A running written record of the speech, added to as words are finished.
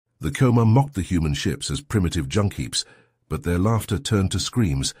The Koma mocked the human ships as primitive junk heaps, but their laughter turned to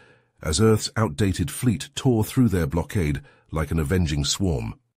screams as Earth's outdated fleet tore through their blockade like an avenging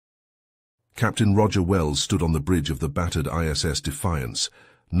swarm. Captain Roger Wells stood on the bridge of the battered ISS Defiance,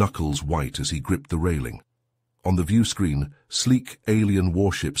 knuckles white as he gripped the railing. On the view screen, sleek alien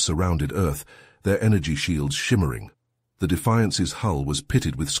warships surrounded Earth, their energy shields shimmering. The Defiance's hull was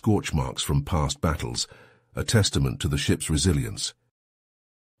pitted with scorch marks from past battles, a testament to the ship's resilience.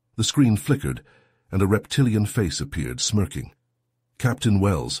 The screen flickered, and a reptilian face appeared, smirking. "Captain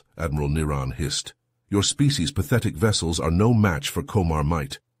Wells," Admiral Niran hissed, "your species' pathetic vessels are no match for Komar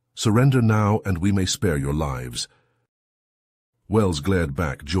might. Surrender now, and we may spare your lives." Wells glared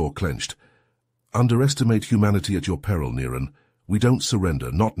back, jaw clenched. "Underestimate humanity at your peril, Niran. We don't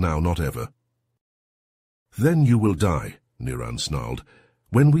surrender, not now, not ever." "Then you will die," Niran snarled.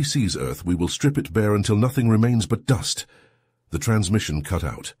 "When we seize Earth, we will strip it bare until nothing remains but dust." The transmission cut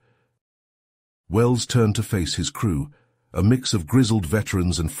out. Wells turned to face his crew, a mix of grizzled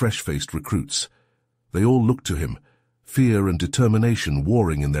veterans and fresh-faced recruits. They all looked to him, fear and determination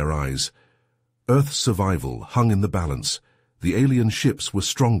warring in their eyes. Earth's survival hung in the balance. The alien ships were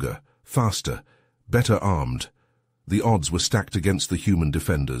stronger, faster, better armed. The odds were stacked against the human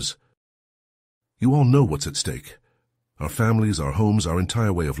defenders. "You all know what's at stake. Our families, our homes, our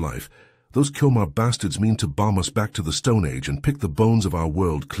entire way of life. Those Komar bastards mean to bomb us back to the Stone Age and pick the bones of our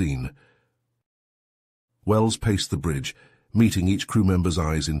world clean." Wells paced the bridge, meeting each crew member's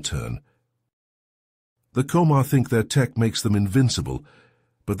eyes in turn. "The Komar think their tech makes them invincible,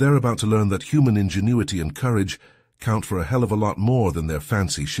 but they're about to learn that human ingenuity and courage count for a hell of a lot more than their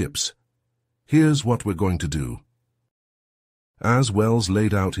fancy ships. Here's what we're going to do." As Wells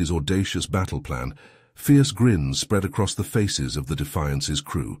laid out his audacious battle plan, fierce grins spread across the faces of the Defiance's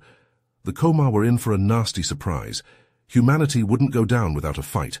crew. The Komar were in for a nasty surprise. Humanity wouldn't go down without a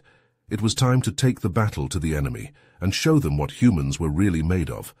fight. It was time to take the battle to the enemy and show them what humans were really made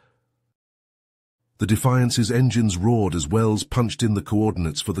of. The Defiance's engines roared as Wells punched in the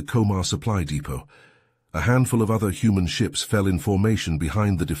coordinates for the Komar supply depot. A handful of other human ships fell in formation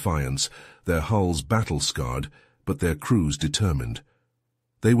behind the Defiance, their hulls battle-scarred, but their crews determined.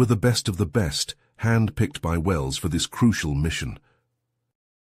 They were the best of the best, hand-picked by Wells for this crucial mission.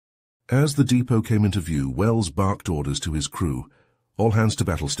 As the depot came into view, Wells barked orders to his crew. "All hands to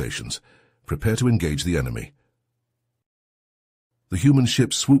battle stations. Prepare to engage the enemy." The human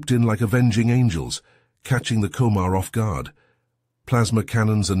ships swooped in like avenging angels, catching the Komar off guard. Plasma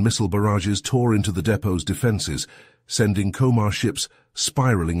cannons and missile barrages tore into the depot's defenses, sending Komar ships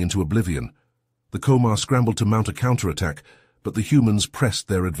spiraling into oblivion. The Komar scrambled to mount a counterattack, but the humans pressed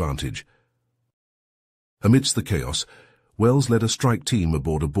their advantage. Amidst the chaos, Wells led a strike team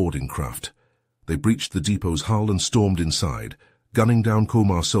aboard a boarding craft. They breached the depot's hull and stormed inside, gunning down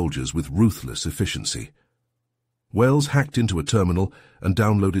Komar soldiers with ruthless efficiency. Wells hacked into a terminal and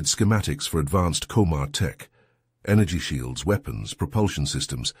downloaded schematics for advanced Komar tech. Energy shields, weapons, propulsion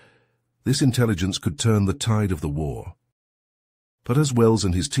systems. This intelligence could turn the tide of the war. But as Wells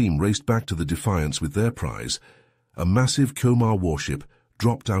and his team raced back to the Defiance with their prize, a massive Komar warship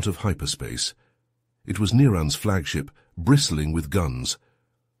dropped out of hyperspace. It was Niran's flagship, bristling with guns.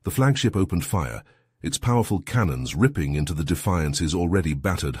 The flagship opened fire, its powerful cannons ripping into the Defiance's already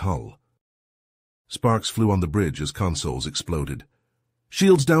battered hull. Sparks flew on the bridge as consoles exploded.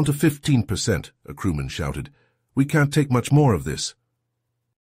 "Shields down to 15%, a crewman shouted. "We can't take much more of this."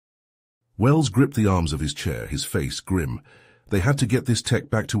 Wells gripped the arms of his chair, his face grim. They had to get this tech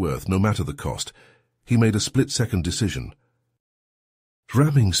back to Earth, no matter the cost. He made a split-second decision.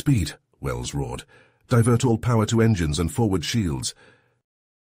 "Ramming speed," Wells roared. "Divert all power to engines and forward shields."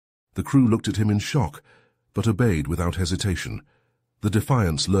 The crew looked at him in shock, but obeyed without hesitation. The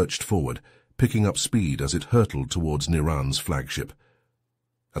Defiance lurched forward, picking up speed as it hurtled towards Niran's flagship.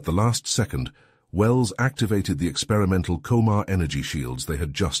 At the last second, Wells activated the experimental Komar energy shields they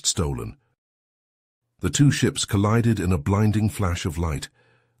had just stolen. The two ships collided in a blinding flash of light.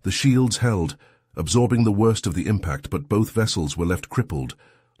 The shields held, absorbing the worst of the impact, but both vessels were left crippled,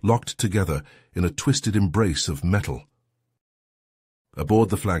 locked together in a twisted embrace of metal. Aboard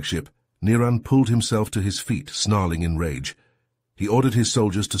the flagship, Niran pulled himself to his feet, snarling in rage. He ordered his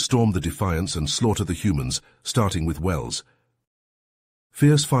soldiers to storm the Defiance and slaughter the humans, starting with Wells.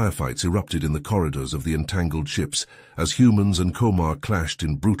 Fierce firefights erupted in the corridors of the entangled ships as humans and Komar clashed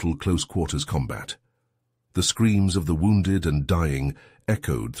in brutal close-quarters combat. The screams of the wounded and dying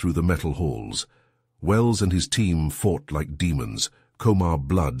echoed through the metal halls. Wells and his team fought like demons, Komar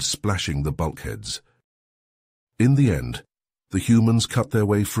blood splashing the bulkheads. In the end, the humans cut their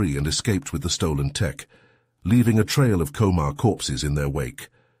way free and escaped with the stolen tech, leaving a trail of Komar corpses in their wake.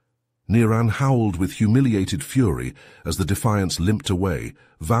 Niran howled with humiliated fury as the Defiance limped away,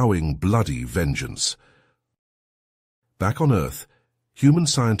 vowing bloody vengeance. Back on Earth, human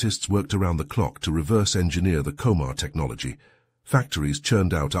scientists worked around the clock to reverse engineer the Komar technology. Factories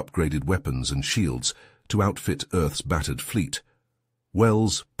churned out upgraded weapons and shields to outfit Earth's battered fleet.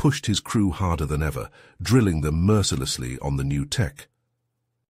 Wells pushed his crew harder than ever, drilling them mercilessly on the new tech.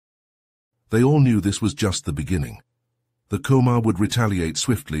 They all knew this was just the beginning. The Komar would retaliate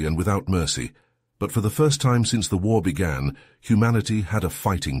swiftly and without mercy, but for the first time since the war began, humanity had a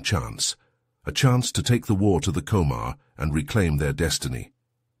fighting chance. A chance to take the war to the Komar and reclaim their destiny.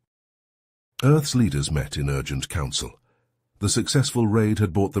 Earth's leaders met in urgent council. The successful raid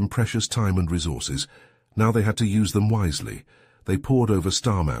had bought them precious time and resources. Now they had to use them wisely. They pored over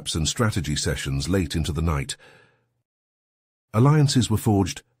star maps and strategy sessions late into the night. Alliances were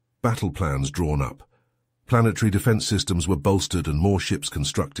forged, battle plans drawn up. Planetary defense systems were bolstered and more ships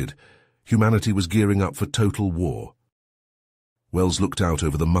constructed. Humanity was gearing up for total war. Wells looked out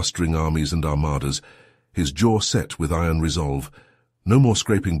over the mustering armies and armadas, his jaw set with iron resolve. No more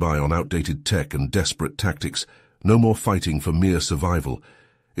scraping by on outdated tech and desperate tactics. No more fighting for mere survival.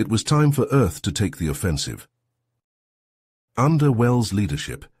 It was time for Earth to take the offensive. Under Wells'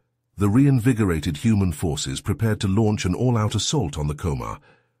 leadership, the reinvigorated human forces prepared to launch an all-out assault on the Komar,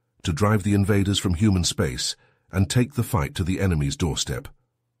 to drive the invaders from human space and take the fight to the enemy's doorstep.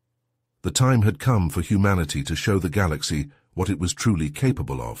 The time had come for humanity to show the galaxy what it was truly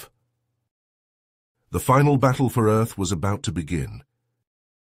capable of. The final battle for Earth was about to begin.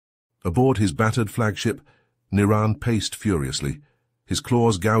 Aboard his battered flagship, Niran paced furiously, his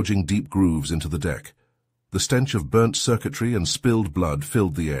claws gouging deep grooves into the deck. The stench of burnt circuitry and spilled blood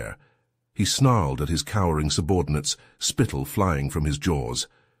filled the air. He snarled at his cowering subordinates, spittle flying from his jaws.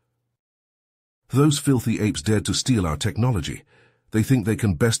 Those filthy apes dared to steal our technology. They think they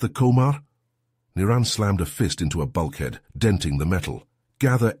can best the Komar? Niran slammed a fist into a bulkhead, denting the metal.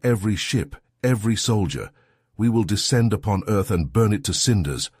 Gather every ship, every soldier. We will descend upon Earth and burn it to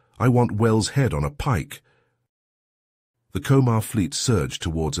cinders. I want Wells' head on a pike. The Komar fleet surged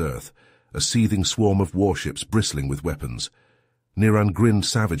towards Earth, a seething swarm of warships bristling with weapons. Niran grinned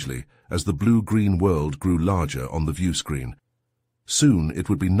savagely as the blue-green world grew larger on the view screen. Soon it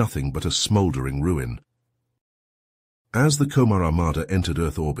would be nothing but a smouldering ruin. As the Komar Armada entered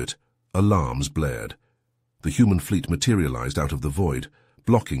Earth orbit, alarms blared. The human fleet materialized out of the void,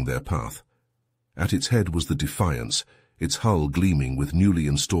 blocking their path. At its head was the Defiance, its hull gleaming with newly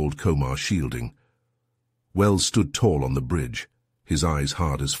installed Komar shielding. Wells stood tall on the bridge, his eyes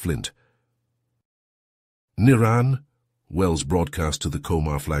hard as flint. "Niran," Wells broadcast to the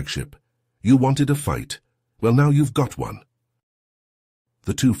Komar flagship, "you wanted a fight. Well, now you've got one."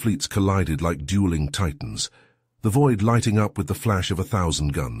 The two fleets collided like dueling titans, the void lighting up with the flash of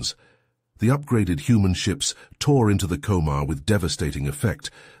 1,000 guns. The upgraded human ships tore into the Komar with devastating effect,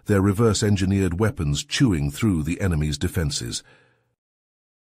 their reverse-engineered weapons chewing through the enemy's defenses.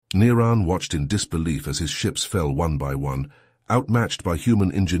 Niran watched in disbelief as his ships fell one by one, outmatched by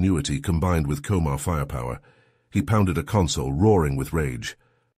human ingenuity combined with Komar firepower. He pounded a console, roaring with rage.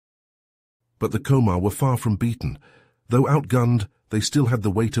 But the Komar were far from beaten. Though outgunned, they still had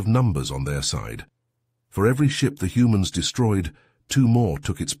the weight of numbers on their side. For every ship the humans destroyed, 2 more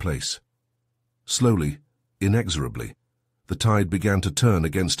took its place. Slowly, inexorably, the tide began to turn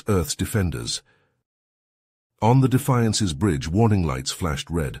against Earth's defenders. On the Defiance's bridge, warning lights flashed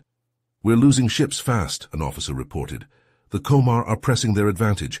red. "We're losing ships fast," an officer reported. "The Komar are pressing their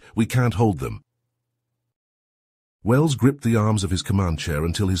advantage. We can't hold them." Wells gripped the arms of his command chair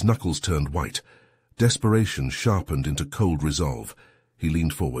until his knuckles turned white. Desperation sharpened into cold resolve. He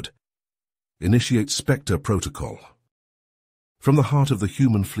leaned forward. "Initiate Spectre Protocol." From the heart of the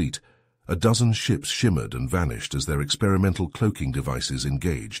human fleet, a dozen ships shimmered and vanished as their experimental cloaking devices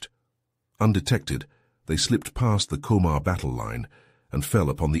engaged. Undetected, they slipped past the Komar battle line and fell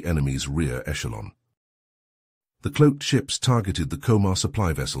upon the enemy's rear echelon. The cloaked ships targeted the Komar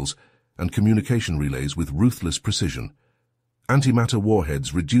supply vessels and communication relays with ruthless precision. Antimatter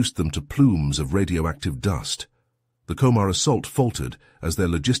warheads reduced them to plumes of radioactive dust. The Komar assault faltered as their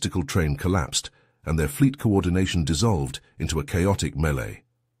logistical train collapsed, and their fleet coordination dissolved into a chaotic melee.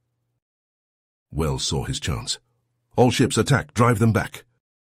 Wells saw his chance. "All ships attack, drive them back."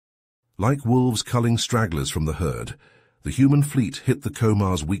 Like wolves culling stragglers from the herd, the human fleet hit the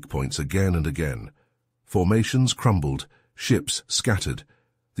Komar's weak points again and again. Formations crumbled, ships scattered.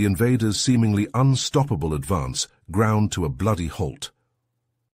 The invaders' seemingly unstoppable advance ground to a bloody halt.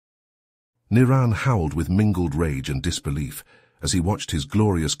 Niran howled with mingled rage and disbelief as he watched his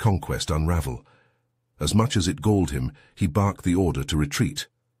glorious conquest unravel. As much as it galled him, he barked the order to retreat.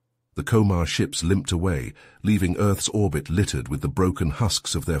 The The Komar ships limped away, leaving Earth's orbit littered with the broken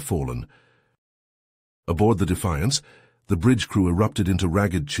husks of their fallen. Aboard the Defiance, the bridge crew erupted into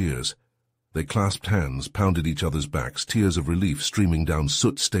ragged cheers. They clasped hands, pounded each other's backs, tears of relief streaming down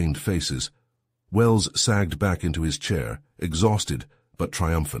soot-stained faces. Wells sagged back into his chair, exhausted but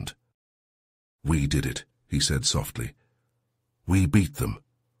triumphant. "We did it," he said softly. "We beat them.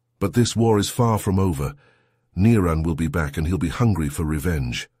 But this war is far from over. Niran will be back and he'll be hungry for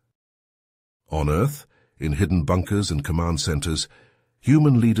revenge." On Earth, in hidden bunkers and command centers,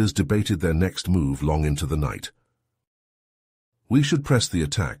 human leaders debated their next move long into the night. "We should press the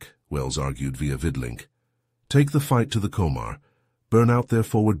attack," Wells argued via vidlink. "Take the fight to the Komar, burn out their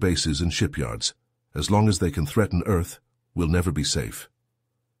forward bases and shipyards. As long as they can threaten Earth, we'll never be safe."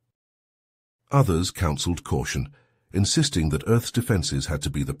 Others counseled caution, insisting that Earth's defenses had to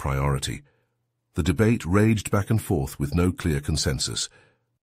be the priority. The debate raged back and forth with no clear consensus.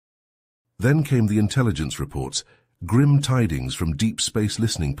 Then came the intelligence reports, grim tidings from deep space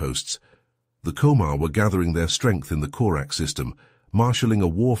listening posts. The Komar were gathering their strength in the Orcs system, marshalling a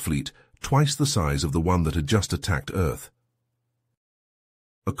war fleet twice the size of the one that had just attacked Earth.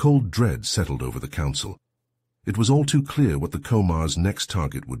 A cold dread settled over the council. It was all too clear what the Komar's next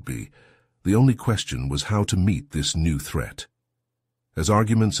target would be. The only question was how to meet this new threat. As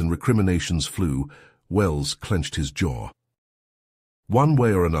arguments and recriminations flew, Wells clenched his jaw. One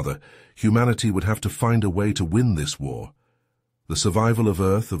way or another, humanity would have to find a way to win this war. The survival of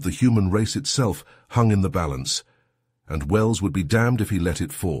Earth, of the human race itself, hung in the balance, and Wells would be damned if he let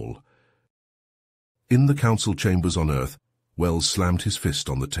it fall. In the council chambers on Earth, Wells slammed his fist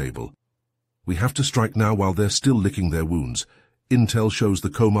on the table. "We have to strike now while they're still licking their wounds. Intel shows the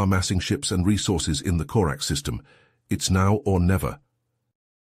Komar massing ships and resources in the Orcs system. It's now or never."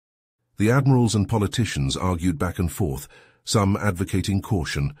 The admirals and politicians argued back and forth, some advocating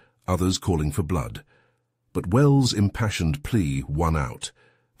caution, others calling for blood. But Wells' impassioned plea won out.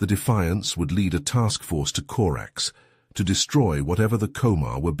 The Defiance would lead a task force to Orcs to destroy whatever the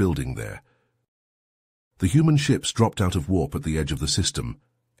Komar were building there. The human ships dropped out of warp at the edge of the system,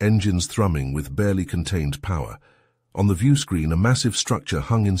 engines thrumming with barely contained power. On the view screen, a massive structure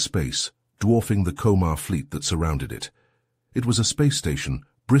hung in space, dwarfing the Komar fleet that surrounded it. It was a space station,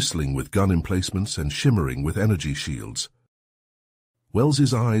 bristling with gun emplacements and shimmering with energy shields.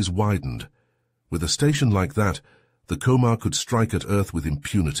 Wells's eyes widened. With a station like that, the Komar could strike at Earth with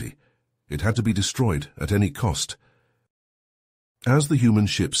impunity. It had to be destroyed at any cost. As the human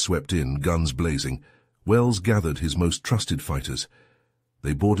ships swept in, guns blazing, Wells gathered his most trusted fighters.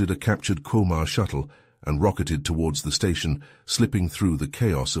 They boarded a captured Komar shuttle and rocketed towards the station, slipping through the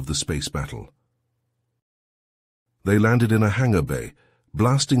chaos of the space battle. They landed in a hangar bay,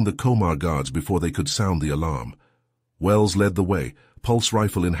 blasting the Komar guards before they could sound the alarm. Wells led the way, pulse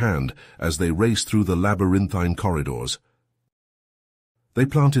rifle in hand, as they raced through the labyrinthine corridors. They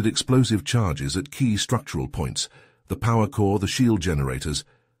planted explosive charges at key structural points, the power core, the shield generators,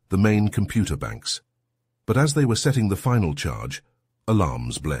 the main computer banks. But as they were setting the final charge,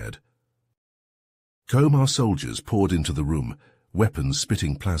 alarms blared. Komar soldiers poured into the room, weapons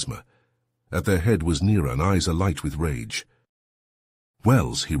spitting plasma. At their head was Niran, eyes alight with rage.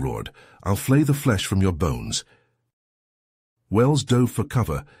 "Wells," he roared, "I'll flay the flesh from your bones." Wells dove for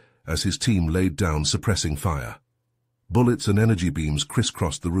cover as his team laid down, suppressing fire. Bullets and energy beams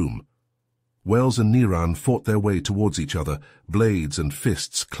crisscrossed the room. Wells and Niran fought their way towards each other, blades and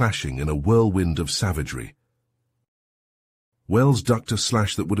fists clashing in a whirlwind of savagery. Wells ducked a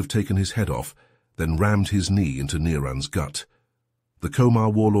slash that would have taken his head off, then rammed his knee into Niran's gut. The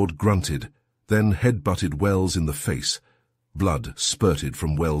Komar warlord grunted, then head-butted Wells in the face. Blood spurted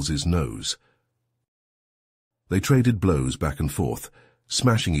from Wells's nose. They traded blows back and forth,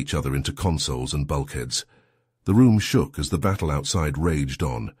 smashing each other into consoles and bulkheads. The room shook as the battle outside raged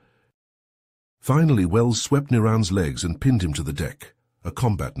on. Finally, Wells swept Niran's legs and pinned him to the deck, a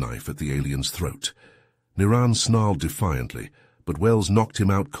combat knife at the alien's throat. Niran snarled defiantly, but Wells knocked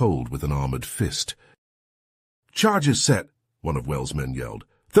him out cold with an armored fist. "Charges set," one of Wells' men yelled.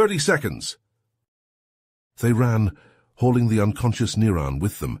 30 seconds! They ran, hauling the unconscious Niran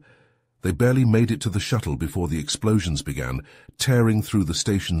with them. They barely made it to the shuttle before the explosions began, tearing through the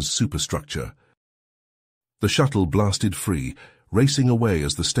station's superstructure. The shuttle blasted free, racing away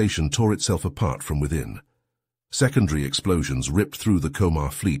as the station tore itself apart from within. Secondary explosions ripped through the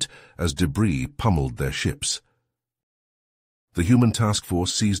Komar fleet as debris pummeled their ships. The human task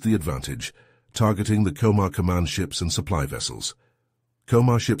force seized the advantage, targeting the Komar command ships and supply vessels.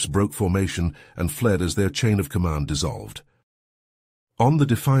 Komar ships broke formation and fled as their chain of command dissolved. On the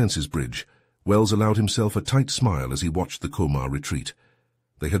Defiance's bridge, Wells allowed himself a tight smile as he watched the Komar retreat.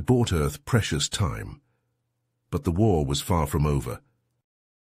 They had bought Earth precious time. But the war was far from over.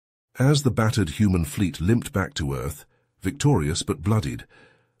 As the battered human fleet limped back to Earth, victorious but bloodied,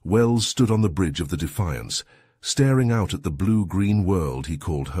 Wells stood on the bridge of the Defiance, staring out at the blue-green world he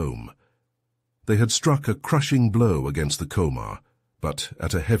called home. They had struck a crushing blow against the Komar, but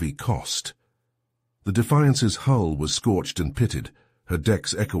at a heavy cost. The Defiance's hull was scorched and pitted, her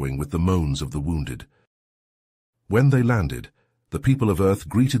decks echoing with the moans of the wounded. When they landed, the people of Earth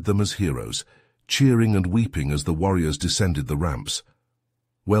greeted them as heroes, cheering and weeping as the warriors descended the ramps.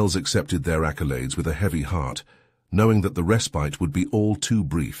 Wells accepted their accolades with a heavy heart, knowing that the respite would be all too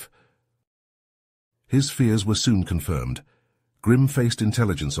brief. His fears were soon confirmed. Grim-faced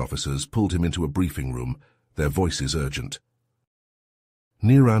intelligence officers pulled him into a briefing room, their voices urgent.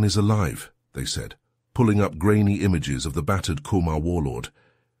 "Niran is alive," they said, pulling up grainy images of the battered Komar warlord.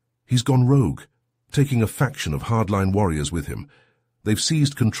 "He's gone rogue, taking a faction of hardline warriors with him. They've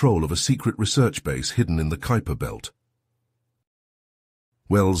seized control of a secret research base hidden in the Kuiper Belt."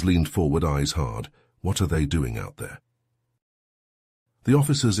 Wells leaned forward, eyes hard. What are they doing out there? The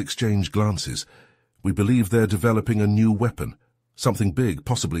officers exchanged glances. "We believe they're developing a new weapon, something big,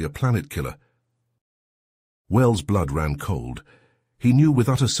 possibly a planet killer." Wells' blood ran cold. He knew with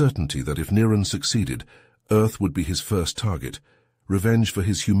utter certainty that if Niran succeeded, Earth would be his first target, revenge for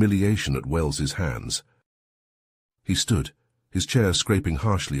his humiliation at Wells's hands. He stood, his chair scraping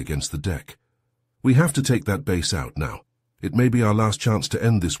harshly against the deck. "We have to take that base out now. It may be our last chance to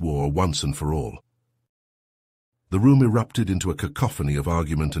end this war once and for all." The room erupted into a cacophony of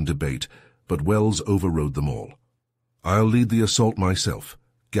argument and debate, but Wells overrode them all. "I'll lead the assault myself.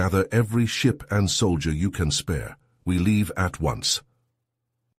 Gather every ship and soldier you can spare. We leave at once."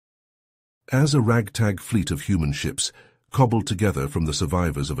 As a ragtag fleet of human ships, cobbled together from the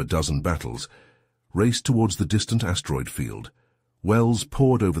survivors of a dozen battles, raced towards the distant asteroid field, Wells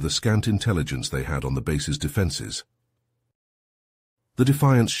pored over the scant intelligence they had on the base's defenses. The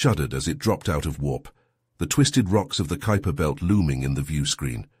Defiance shuddered as it dropped out of warp, the twisted rocks of the Kuiper Belt looming in the view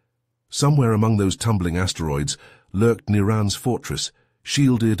screen. Somewhere among those tumbling asteroids lurked Niran's fortress,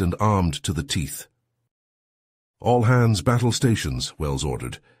 shielded and armed to the teeth. "All hands battle stations," Wells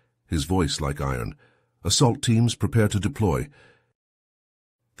ordered, his voice like iron. "Assault teams prepare to deploy."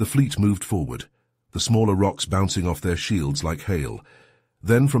 The fleet moved forward, the smaller rocks bouncing off their shields like hail.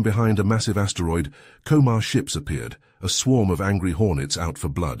 Then from behind a massive asteroid, Komar ships appeared, a swarm of angry hornets out for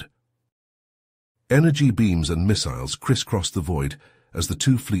blood. Energy beams and missiles crisscrossed the void as the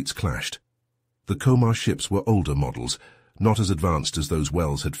two fleets clashed. The Komar ships were older models, not as advanced as those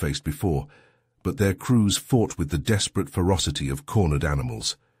Wells had faced before, but their crews fought with the desperate ferocity of cornered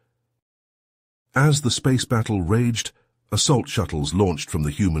animals. As the space battle raged, assault shuttles launched from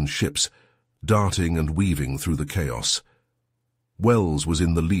the human ships, darting and weaving through the chaos. Wells was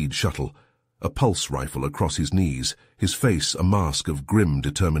in the lead shuttle, a pulse rifle across his knees, his face a mask of grim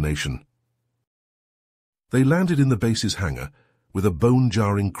determination. They landed in the base's hangar with a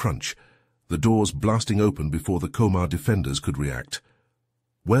bone-jarring crunch, the doors blasting open before the Komar defenders could react.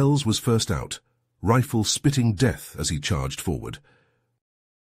 Wells was first out, rifle spitting death as he charged forward.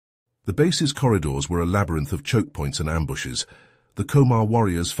 The base's corridors were a labyrinth of choke points and ambushes, the Komar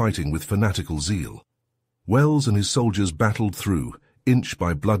warriors fighting with fanatical zeal. Wells and his soldiers battled through, inch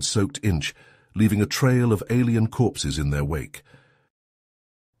by blood-soaked inch, leaving a trail of alien corpses in their wake.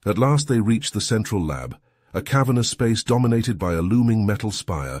 At last they reached the central lab, a cavernous space dominated by a looming metal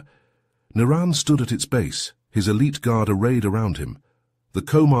spire. Niran stood at its base, his elite guard arrayed around him. The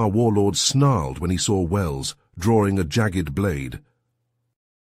Komar warlord snarled when he saw Wells, drawing a jagged blade.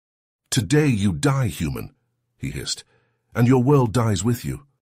 "Today you die, human," he hissed, "and your world dies with you."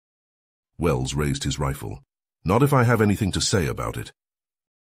 Wells raised his rifle. "Not if I have anything to say about it."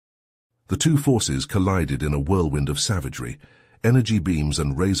 The two forces collided in a whirlwind of savagery, energy beams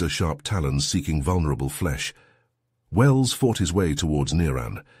and razor-sharp talons seeking vulnerable flesh. Wells fought his way towards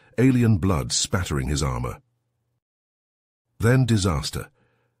Niran, alien blood spattering his armor. Then disaster.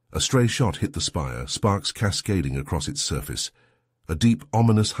 A stray shot hit the spire, sparks cascading across its surface. A deep,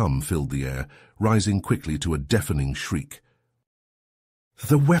 ominous hum filled the air, rising quickly to a deafening shriek.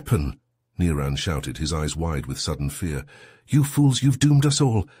 "The weapon!" Niran shouted, his eyes wide with sudden fear. "You fools, you've doomed us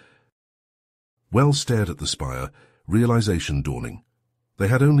all!" Wells stared at the spire, realization dawning. They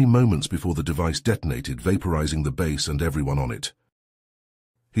had only moments before the device detonated, vaporizing the base and everyone on it.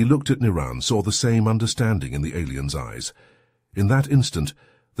 He looked at Niran, saw the same understanding in the alien's eyes. In that instant,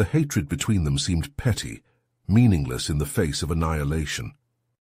 the hatred between them seemed petty, meaningless in the face of annihilation.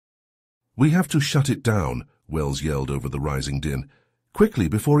 "We have to shut it down," Wells yelled over the rising din. "Quickly,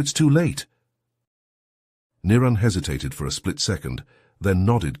 before it's too late." Niran hesitated for a split second, then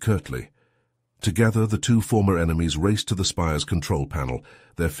nodded curtly. Together, the two former enemies raced to the spire's control panel,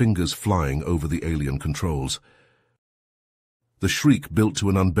 their fingers flying over the alien controls. The shriek built to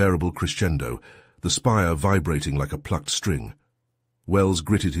an unbearable crescendo, the spire vibrating like a plucked string. Wells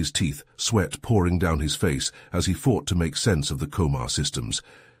gritted his teeth, sweat pouring down his face as he fought to make sense of the Komar systems.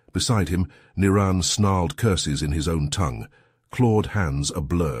 Beside him, Niran snarled curses in his own tongue, clawed hands a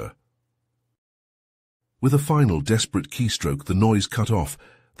blur. With a final desperate keystroke, the noise cut off,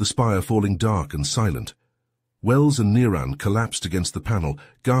 the spire falling dark and silent. Wells and Niran collapsed against the panel,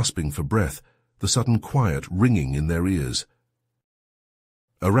 gasping for breath, the sudden quiet ringing in their ears.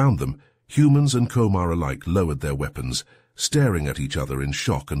 Around them, humans and Komar alike lowered their weapons, staring at each other in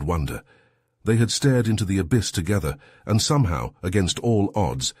shock and wonder. They had stared into the abyss together, and somehow, against all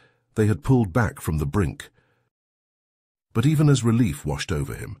odds, they had pulled back from the brink. But even as relief washed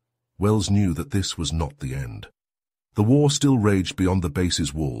over him, Wells knew that this was not the end. The war still raged beyond the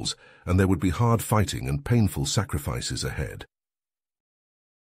base's walls, and there would be hard fighting and painful sacrifices ahead.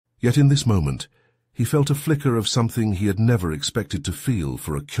 Yet in this moment, he felt a flicker of something he had never expected to feel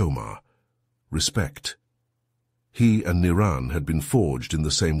for a Komar: respect. He and Niran had been forged in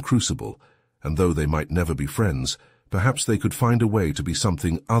the same crucible, and though they might never be friends, perhaps they could find a way to be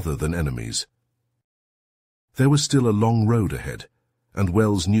something other than enemies. There was still a long road ahead, and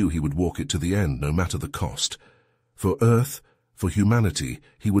Wells knew he would walk it to the end no matter the cost. For Earth, for humanity,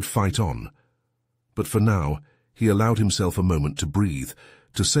 he would fight on. But for now, he allowed himself a moment to breathe,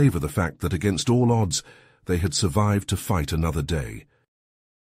 to savor the fact that against all odds, they had survived to fight another day.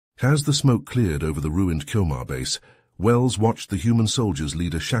 As the smoke cleared over the ruined Komar base, Wells watched the human soldiers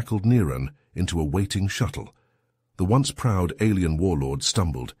lead a shackled Niran into a waiting shuttle. The once proud alien warlord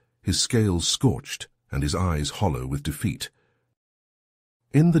stumbled, his scales scorched and his eyes hollow with defeat.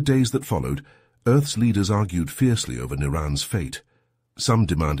 In the days that followed, Earth's leaders argued fiercely over Niran's fate. Some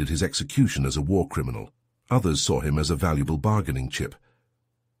demanded his execution as a war criminal, others saw him as a valuable bargaining chip.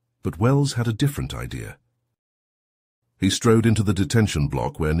 But Wells had a different idea. He strode into the detention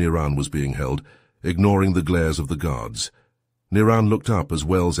block where Niran was being held, ignoring the glares of the guards. Niran looked up as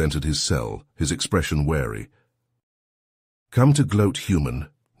Wells entered his cell, his expression wary. "Come to gloat, human,"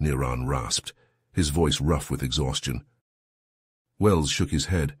 Niran rasped, his voice rough with exhaustion. Wells shook his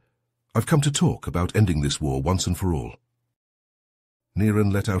head. "I've come to talk about ending this war once and for all."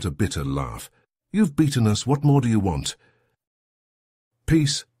 Niran let out a bitter laugh. "You've beaten us, what more do you want?"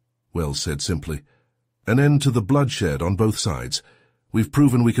 "Peace," Wells said simply. "An end to the bloodshed on both sides. We've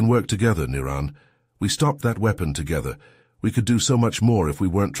proven we can work together, Niran. We stopped that weapon together. We could do so much more if we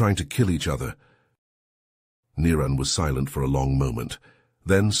weren't trying to kill each other." Niran was silent for a long moment.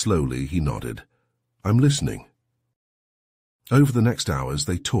 Then, slowly, he nodded. "I'm listening." Over the next hours,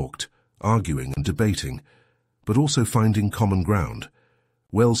 they talked, arguing and debating, but also finding common ground.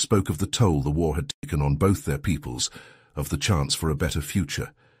 Wells spoke of the toll the war had taken on both their peoples, of the chance for a better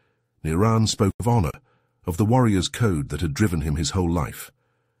future. Niran spoke of honor, of the warrior's code that had driven him his whole life.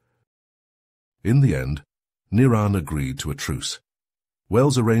 In the end, Niran agreed to a truce.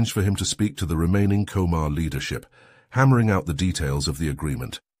 Wells arranged for him to speak to the remaining Komar leadership, hammering out the details of the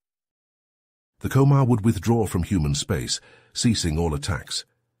agreement. The Komar would withdraw from human space, ceasing all attacks.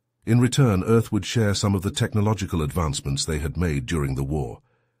 In return, Earth would share some of the technological advancements they had made during the war.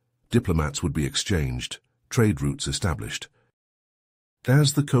 Diplomats would be exchanged, trade routes established.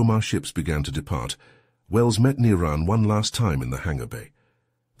 As the Komar ships began to depart, Wells met Niran one last time in the hangar bay.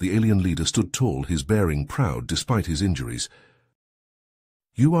 The alien leader stood tall, his bearing proud despite his injuries.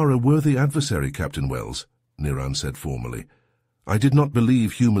 "You are a worthy adversary, Captain Wells," Niran said formally. "I did not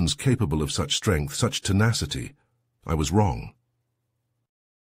believe humans capable of such strength, such tenacity. I was wrong."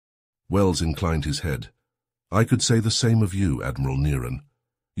 Wells inclined his head. "I could say the same of you, Admiral Niran.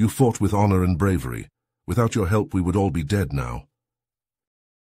 You fought with honor and bravery. Without your help, we would all be dead now."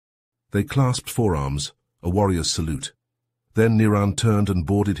 They clasped forearms, a warrior's salute. Then Niran turned and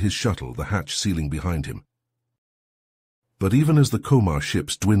boarded his shuttle, the hatch sealing behind him. But even as the Komar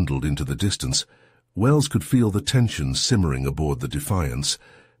ships dwindled into the distance, Wells could feel the tension simmering aboard the Defiance.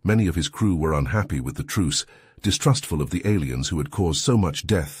 Many of his crew were unhappy with the truce, distrustful of the aliens who had caused so much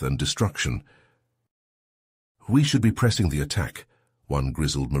death and destruction. "We should be pressing the attack," one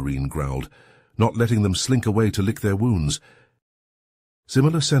grizzled Marine growled, "not letting them slink away to lick their wounds."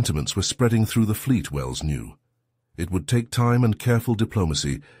 Similar sentiments were spreading through the fleet, Wells knew. It would take time and careful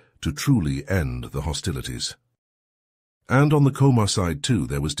diplomacy to truly end the hostilities. And on the Komar side, too,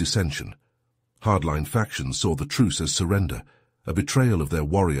 there was dissension. Hardline factions saw the truce as surrender, a betrayal of their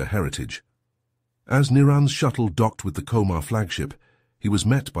warrior heritage. As Niran's shuttle docked with the Komar flagship, he was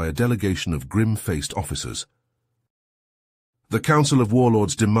met by a delegation of grim-faced officers. "The Council of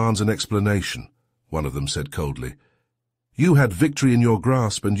Warlords demands an explanation," one of them said coldly. "You had victory in your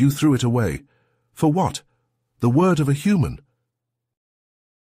grasp and you threw it away. For what? The word of a human."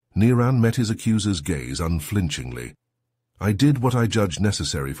 Niran met his accuser's gaze unflinchingly. "I did what I judged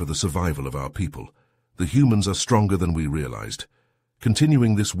necessary for the survival of our people. The humans are stronger than we realized.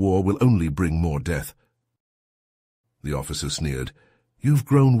 Continuing this war will only bring more death." The officer sneered. "You've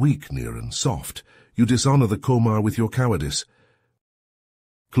grown weak, Niran, soft. You dishonor the Komar with your cowardice."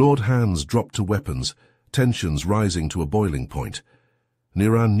 Clawed hands dropped to weapons, tensions rising to a boiling point.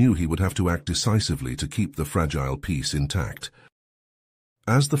 Niran knew he would have to act decisively to keep the fragile peace intact.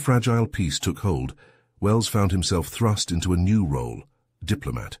 As the fragile peace took hold, Wells found himself thrust into a new role,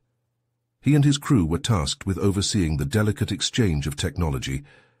 diplomat. He and his crew were tasked with overseeing the delicate exchange of technology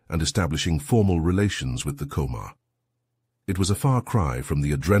and establishing formal relations with the Komar. It was a far cry from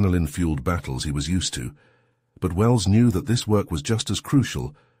the adrenaline-fueled battles he was used to, but Wells knew that this work was just as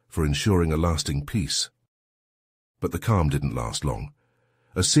crucial for ensuring a lasting peace. But the calm didn't last long.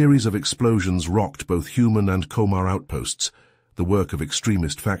 A series of explosions rocked both human and Komar outposts, the work of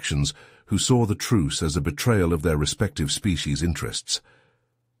extremist factions who saw the truce as a betrayal of their respective species' interests.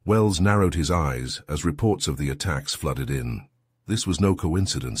 Wells narrowed his eyes as reports of the attacks flooded in. This was no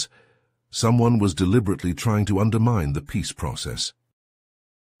coincidence. Someone was deliberately trying to undermine the peace process.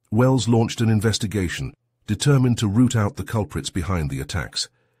 Wells launched an investigation, determined to root out the culprits behind the attacks.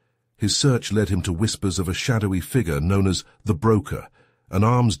 His search led him to whispers of a shadowy figure known as the Broker, an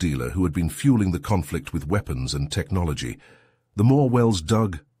arms dealer who had been fueling the conflict with weapons and technology. The more Wells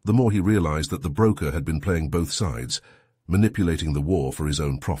dug, the more he realized that the Broker had been playing both sides, manipulating the war for his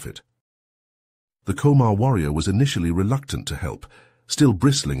own profit. The Komar warrior was initially reluctant to help, still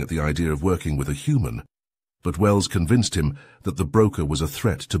bristling at the idea of working with a human, but Wells convinced him that the Broker was a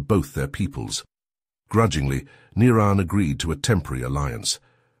threat to both their peoples. Grudgingly, Niran agreed to a temporary alliance.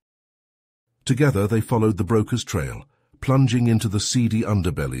 Together they followed the Broker's trail, plunging into the seedy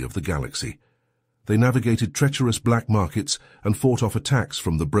underbelly of the galaxy. They navigated treacherous black markets and fought off attacks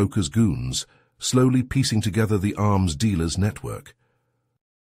from the Broker's goons, slowly piecing together the arms dealer's network.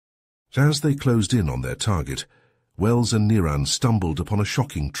 As they closed in on their target, Wells and Niran stumbled upon a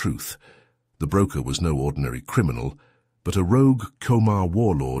shocking truth. The Broker was no ordinary criminal, but a rogue Komar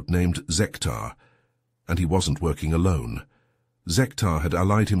warlord named Zektar, and he wasn't working alone. Zektar had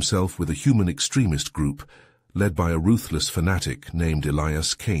allied himself with a human extremist group led by a ruthless fanatic named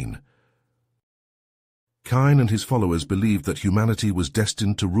Elias Kane. Kine and his followers believed that humanity was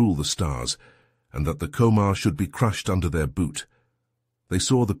destined to rule the stars, and that the Komar should be crushed under their boot. They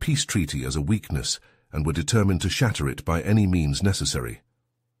saw the peace treaty as a weakness and were determined to shatter it by any means necessary.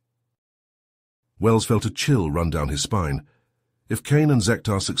 Wells felt a chill run down his spine. If Kane and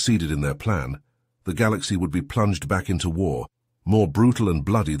Zektar succeeded in their plan, the galaxy would be plunged back into war, more brutal and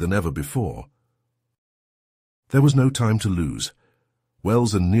bloody than ever before. There was no time to lose.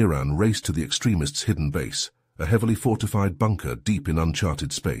 Wells and Niran raced to the extremists' hidden base, a heavily fortified bunker deep in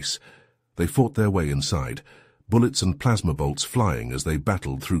uncharted space. They fought their way inside, bullets and plasma bolts flying as they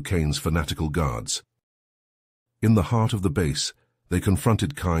battled through Kane's fanatical guards. In the heart of the base, they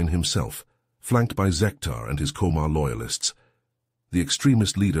confronted Kine himself, flanked by Zektar and his Komar loyalists. The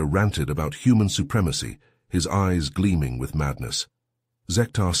extremist leader ranted about human supremacy, his eyes gleaming with madness.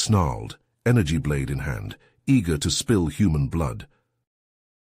 Zektar snarled, energy blade in hand, eager to spill human blood.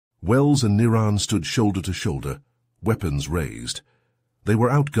 Wells and Niran stood shoulder to shoulder, weapons raised. They were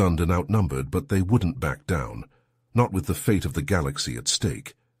outgunned and outnumbered, but they wouldn't back down, not with the fate of the galaxy at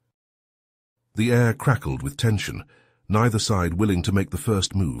stake. The air crackled with tension, neither side willing to make the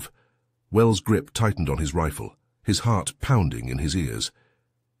first move. Wells' grip tightened on his rifle, his heart pounding in his ears.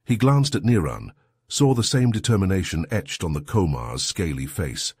 He glanced at Niran, saw the same determination etched on the Komar's scaly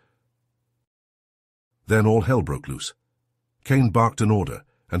face. Then all hell broke loose. Kane barked an order,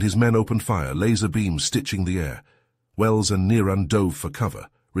 and his men opened fire, laser beams stitching the air. Wells and Niran dove for cover,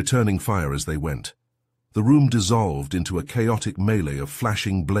 returning fire as they went. The room dissolved into a chaotic melee of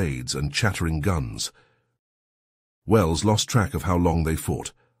flashing blades and chattering guns. Wells lost track of how long they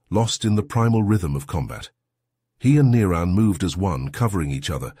fought, lost in the primal rhythm of combat. He and Niran moved as one, covering each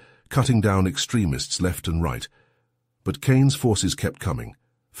other, cutting down extremists left and right. But Kane's forces kept coming,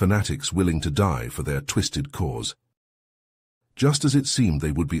 fanatics willing to die for their twisted cause. Just as it seemed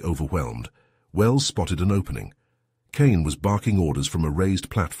they would be overwhelmed, Wells spotted an opening. Kane was barking orders from a raised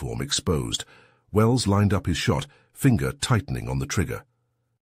platform exposed. Wells lined up his shot, finger tightening on the trigger.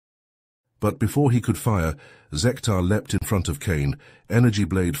 But before he could fire, Zektar leapt in front of Kane, energy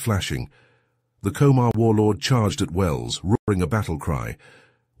blade flashing. The Komar warlord charged at Wells, roaring a battle cry.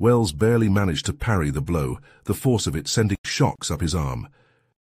 Wells barely managed to parry the blow, the force of it sending shocks up his arm.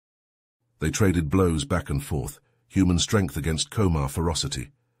 They traded blows back and forth, human strength against Komar ferocity.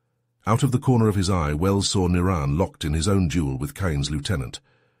 Out of the corner of his eye, Wells saw Niran locked in his own duel with Kain's lieutenant.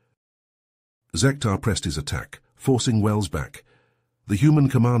 Zektar pressed his attack, forcing Wells back. The human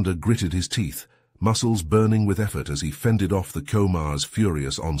commander gritted his teeth, muscles burning with effort as he fended off the Komar's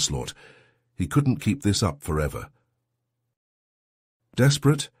furious onslaught. He couldn't keep this up forever.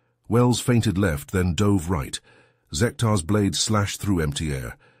 Desperate, Wells feinted left, then dove right. Zektar's blade slashed through empty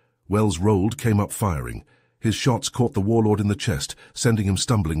air. Wells rolled, came up firing. His shots caught the warlord in the chest, sending him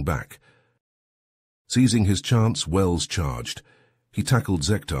stumbling back. Seizing his chance, Wells charged. He tackled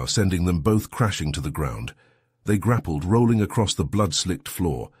Zektar, sending them both crashing to the ground. They grappled, rolling across the blood-slicked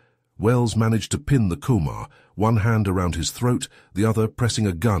floor. Wells managed to pin the Komar, one hand around his throat, the other pressing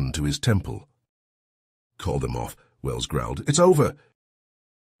a gun to his temple. "Call them off," Wells growled. "It's over."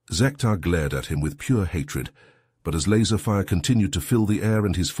 Zektar glared at him with pure hatred, but as laser fire continued to fill the air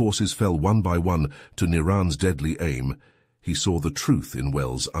and his forces fell one by one to Niran's deadly aim, he saw the truth in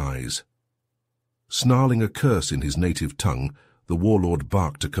Wells' eyes. Snarling a curse in his native tongue, the warlord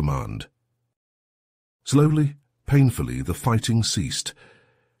barked a command. Slowly, painfully, the fighting ceased.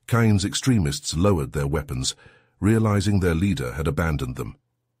 Kain's extremists lowered their weapons, realizing their leader had abandoned them.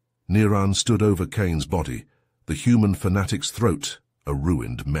 Niran stood over Kain's body, the human fanatic's throat a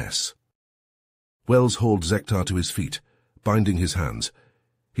ruined mess. Wells hauled Zektar to his feet, binding his hands.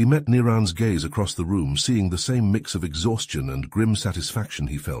 He met Niran's gaze across the room, seeing the same mix of exhaustion and grim satisfaction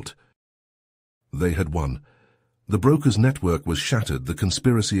he felt. They had won. The broker's network was shattered, the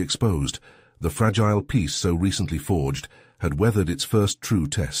conspiracy exposed. The fragile peace so recently forged had weathered its first true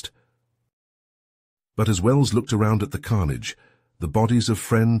test. But as Wells looked around at the carnage, the bodies of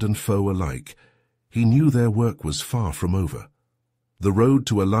friend and foe alike, he knew their work was far from over. The road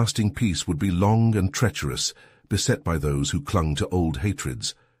to a lasting peace would be long and treacherous, beset by those who clung to old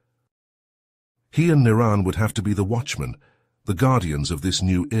hatreds. He and Niran would have to be the watchmen, the guardians of this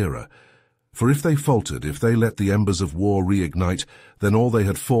new era, for if they faltered, if they let the embers of war reignite, then all they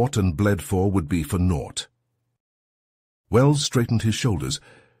had fought and bled for would be for naught. Wells straightened his shoulders,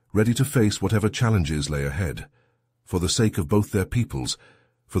 ready to face whatever challenges lay ahead. For the sake of both their peoples,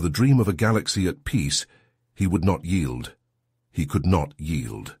 for the dream of a galaxy at peace, he would not yield. He could not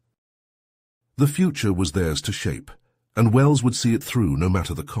yield. The future was theirs to shape, and Wells would see it through no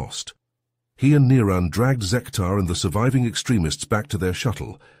matter the cost. He and Niran dragged Zektar and the surviving extremists back to their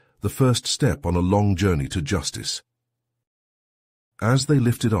shuttle, the first step on a long journey to justice. As they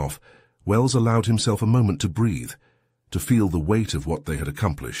lifted off, Wells allowed himself a moment to breathe, to feel the weight of what they had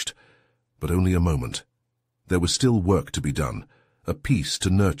accomplished, but only a moment. There was still work to be done, a peace to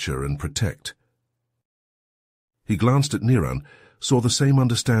nurture and protect. He glanced at Niran, saw the same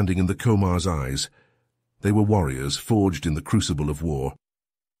understanding in the Komar's eyes. They were warriors forged in the crucible of war.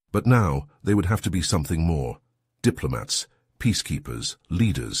 But now they would have to be something more. Diplomats, peacekeepers,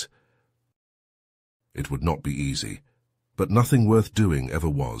 leaders. It would not be easy, but nothing worth doing ever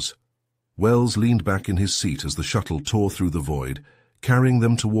was. Wells leaned back in his seat as the shuttle tore through the void, carrying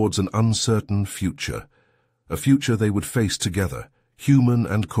them towards an uncertain future. A future they would face together, human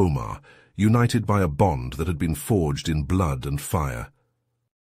and Komar, united by a bond that had been forged in blood and fire.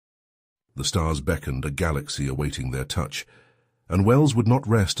 The stars beckoned, a galaxy awaiting their touch, and Wells would not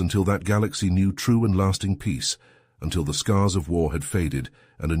rest until that galaxy knew true and lasting peace, until the scars of war had faded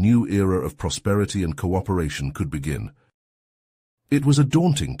and a new era of prosperity and cooperation could begin. It was a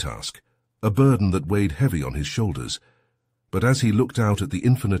daunting task, a burden that weighed heavy on his shoulders, but as he looked out at the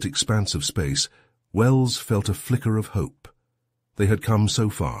infinite expanse of space, Wells felt a flicker of hope. They had come so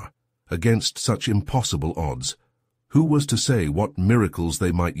far, against such impossible odds. Who was to say what miracles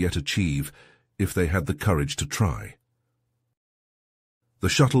they might yet achieve if they had the courage to try? The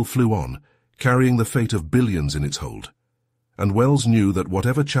shuttle flew on, carrying the fate of billions in its hold, and Wells knew that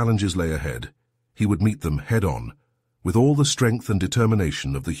whatever challenges lay ahead, he would meet them head-on, with all the strength and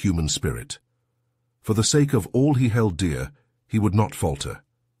determination of the human spirit. For the sake of all he held dear, he would not falter.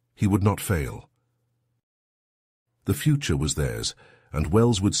 He would not fail. The future was theirs, and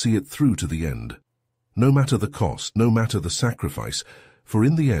Wells would see it through to the end. No matter the cost, no matter the sacrifice, for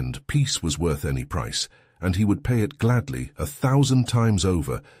in the end peace was worth any price, and he would pay it gladly 1,000 times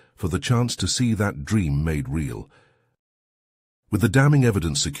over for the chance to see that dream made real. With the damning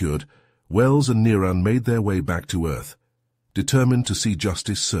evidence secured, Wells and Niran made their way back to Earth. Determined to see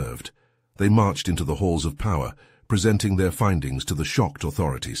justice served, they marched into the halls of power, presenting their findings to the shocked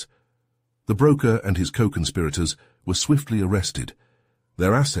authorities. The broker and his co-conspirators were swiftly arrested,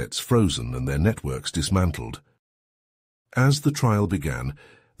 their assets frozen and their networks dismantled. As the trial began,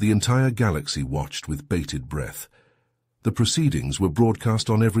 The entire galaxy watched with bated breath. The proceedings were broadcast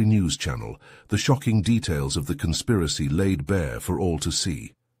on every news channel, the shocking details of the conspiracy laid bare for all to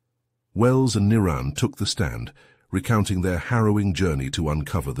see. Wells and Niran took the stand, recounting their harrowing journey to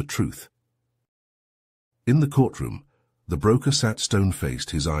uncover the truth. In the courtroom, the broker sat stone-faced,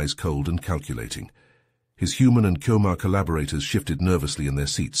 his eyes cold and calculating. His human and Kyomar collaborators shifted nervously in their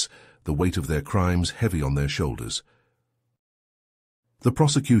seats, the weight of their crimes heavy on their shoulders. The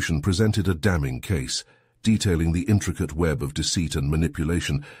prosecution presented a damning case, detailing the intricate web of deceit and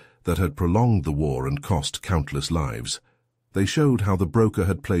manipulation that had prolonged the war and cost countless lives. They showed how the broker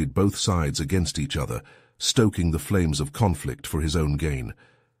had played both sides against each other, stoking the flames of conflict for his own gain.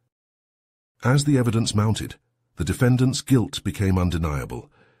 As the evidence mounted, the defendant's guilt became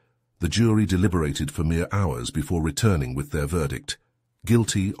undeniable. The jury deliberated for mere hours before returning with their verdict: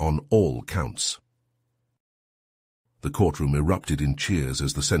 guilty on all counts. The courtroom erupted in cheers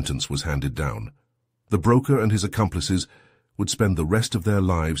as the sentence was handed down. The broker and his accomplices would spend the rest of their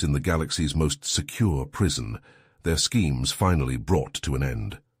lives in the galaxy's most secure prison, their schemes finally brought to an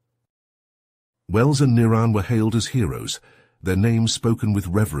end. Wells and Niran were hailed as heroes, their names spoken with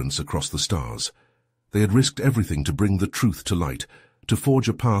reverence across the stars. They had risked everything to bring the truth to light, to forge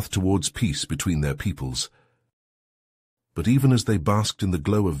a path towards peace between their peoples. But even as they basked in the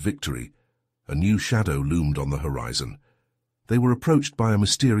glow of victory, a new shadow loomed on the horizon. They were approached by a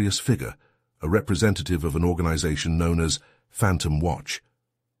mysterious figure, a representative of an organization known as Phantom Watch.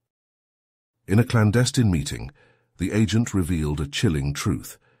 In a clandestine meeting, the agent revealed a chilling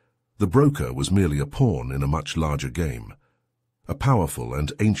truth. The broker was merely a pawn in a much larger game. A powerful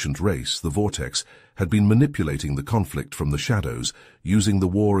and ancient race, the Vortex, had been manipulating the conflict from the shadows, using the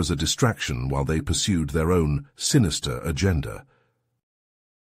war as a distraction while they pursued their own sinister agenda.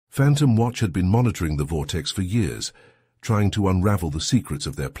 Phantom Watch had been monitoring the Vortex for years, trying to unravel the secrets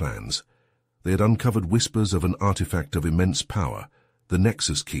of their plans. They had uncovered whispers of an artifact of immense power, the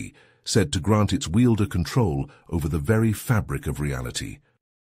Nexus Key, said to grant its wielder control over the very fabric of reality.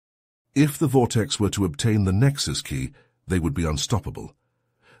 If the Vortex were to obtain the Nexus Key, they would be unstoppable.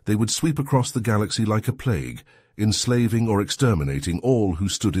 They would sweep across the galaxy like a plague, enslaving or exterminating all who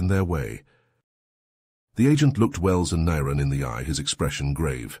stood in their way. The agent looked Wells and Niran in the eye, his expression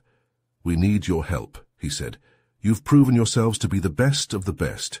grave. "We need your help," he said. "You've proven yourselves to be the best of the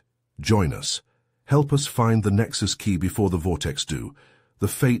best. Join us. Help us find the Nexus Key before the Vortex do. The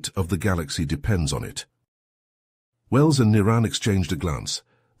fate of the galaxy depends on it." Wells and Niran exchanged a glance,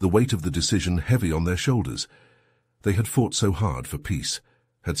 the weight of the decision heavy on their shoulders. They had fought so hard for peace,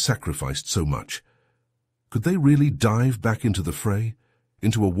 had sacrificed so much. Could they really dive back into the fray,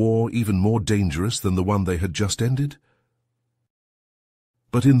 into a war even more dangerous than the one they had just ended?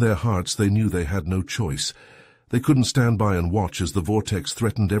 But in their hearts they knew they had no choice. They couldn't stand by and watch as the Vortex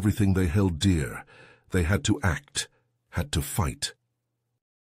threatened everything they held dear. They had to act, had to fight.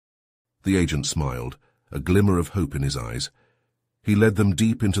 The agent smiled, a glimmer of hope in his eyes. He led them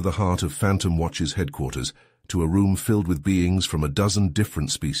deep into the heart of Phantom Watch's headquarters, to a room filled with beings from a dozen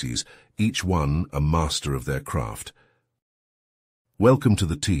different species, each one a master of their craft. "Welcome to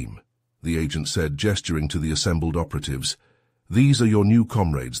the team," the agent said, gesturing to the assembled operatives. "These are your new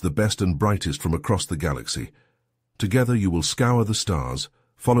comrades, the best and brightest from across the galaxy. Together you will scour the stars,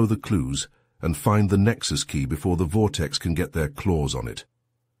 follow the clues, and find the Nexus Key before the Vortex can get their claws on it."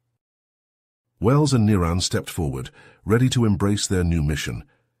 Wells and Niran stepped forward, ready to embrace their new mission.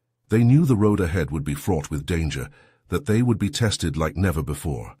 They knew the road ahead would be fraught with danger, that they would be tested like never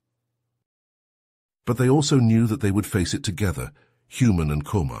before. But they also knew that they would face it together, human and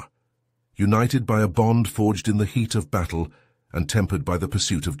Kyomar, united by a bond forged in the heat of battle and tempered by the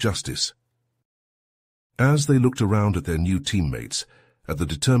pursuit of justice. As they looked around at their new teammates, at the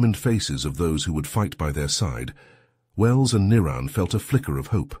determined faces of those who would fight by their side, Wells and Niran felt a flicker of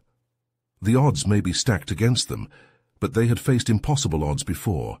hope. The odds may be stacked against them, but they had faced impossible odds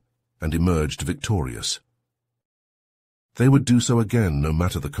before, and emerged victorious. They would do so again, no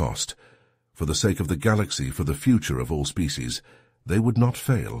matter the cost. For the sake of the galaxy, for the future of all species, they would not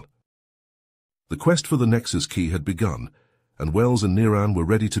fail. The quest for the Nexus Key had begun, and Wells and Niran were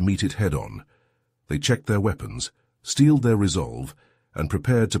ready to meet it head-on. They checked their weapons, steeled their resolve, and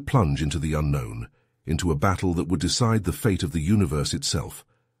prepared to plunge into the unknown, into a battle that would decide the fate of the universe itself.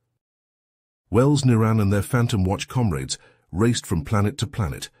 Wells, Niran, and their Phantom Watch comrades raced from planet to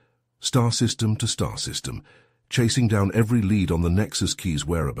planet, star system to star system, chasing down every lead on the Nexus Key's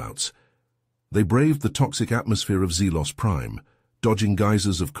whereabouts. They braved the toxic atmosphere of Zelos Prime, dodging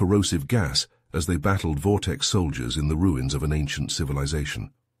geysers of corrosive gas as they battled Vortex soldiers in the ruins of an ancient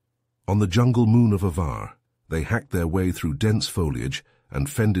civilization. On the jungle moon of Avar, they hacked their way through dense foliage and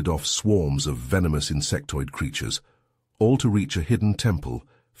fended off swarms of venomous insectoid creatures, all to reach a hidden temple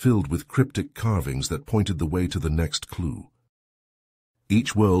filled with cryptic carvings that pointed the way to the next clue.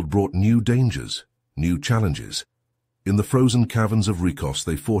 Each world brought new dangers, new challenges. In the frozen caverns of Rikos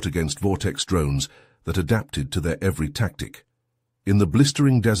they fought against vortex drones that adapted to their every tactic. In the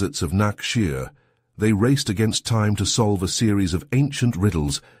blistering deserts of Nak-Shir, they raced against time to solve a series of ancient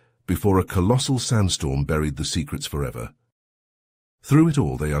riddles before a colossal sandstorm buried the secrets forever. Through it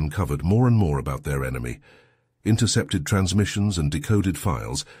all they uncovered more and more about their enemy. Intercepted transmissions and decoded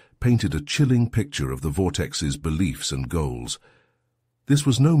files painted a chilling picture of the Vortex's beliefs and goals. This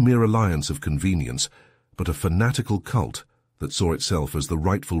was no mere alliance of convenience, but a fanatical cult that saw itself as the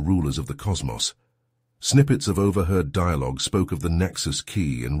rightful rulers of the cosmos. Snippets of overheard dialogue spoke of the Nexus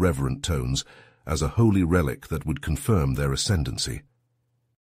Key in reverent tones as a holy relic that would confirm their ascendancy.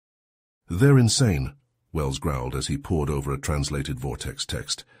 "They're insane," Wells growled as he pored over a translated Vortex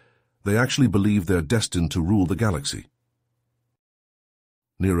text. "They actually believe they're destined to rule the galaxy."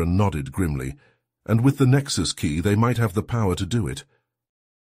 Neran nodded grimly, and with the Nexus Key they might have the power to do it.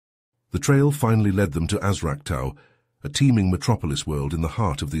 The trail finally led them to Azraktau, a teeming metropolis world in the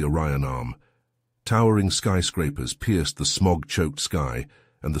heart of the Orion Arm. Towering skyscrapers pierced the smog-choked sky,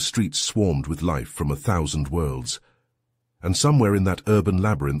 and the streets swarmed with life from 1,000 worlds. And somewhere in that urban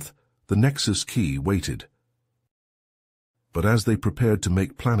labyrinth, the Nexus Key waited. But as they prepared to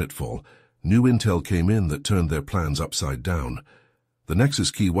make planetfall, new intel came in that turned their plans upside down. The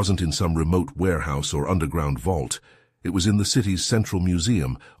Nexus Key wasn't in some remote warehouse or underground vault. It was in the city's central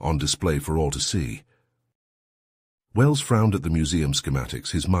museum, on display for all to see. Wells frowned at the museum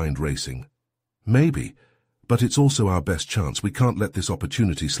schematics, his mind racing. "Maybe, but it's also our best chance. We can't let this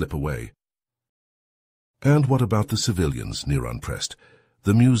opportunity slip away." "And what about the civilians?" Neran pressed.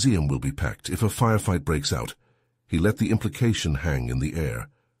 "The museum will be packed if a firefight breaks out." He let the implication hang in the air.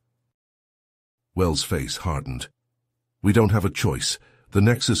 Wells' face hardened. "We don't have a choice. The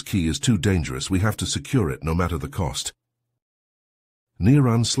Nexus Key is too dangerous. We have to secure it, no matter the cost."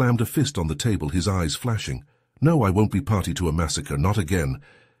 Neran slammed a fist on the table, his eyes flashing. "No, I won't be party to a massacre, not again.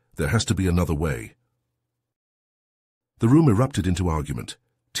 There has to be another way." The room erupted into argument,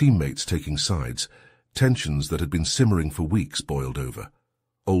 teammates taking sides. Tensions that had been simmering for weeks boiled over.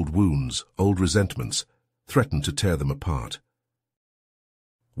 Old wounds, old resentments, threatened to tear them apart.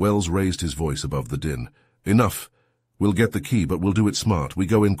 Wells raised his voice above the din. "Enough. We'll get the key, but we'll do it smart. We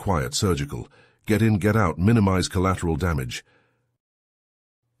go in quiet, surgical. Get in, get out, minimize collateral damage."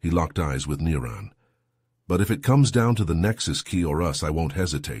 He locked eyes with Neran. "But if it comes down to the Nexus Key or us, I won't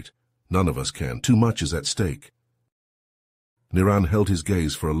hesitate. None of us can. Too much is at stake." Neran held his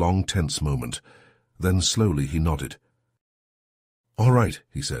gaze for a long, tense moment. Then slowly he nodded. "All right,"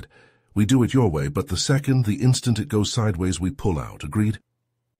 he said. "We do it your way, but the instant it goes sideways, we pull out. Agreed?"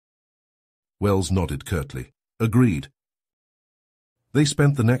 Wells nodded curtly. "Agreed." They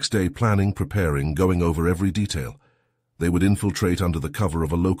spent the next day planning, preparing, going over every detail. They would infiltrate under the cover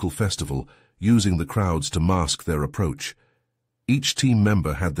of a local festival, using the crowds to mask their approach. Each team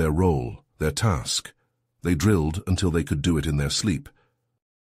member had their role, their task. They drilled until they could do it in their sleep.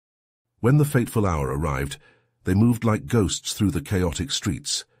 When the fateful hour arrived, they moved like ghosts through the chaotic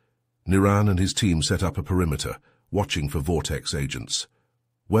streets. Neran and his team set up a perimeter, watching for Vortex agents.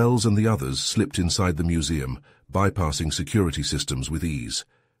 Wells and the others slipped inside the museum, bypassing security systems with ease.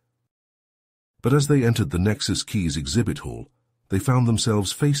 But as they entered the Nexus Key's exhibit hall, they found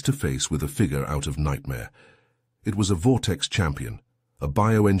themselves face to face with a figure out of nightmare. It was a Vortex champion, a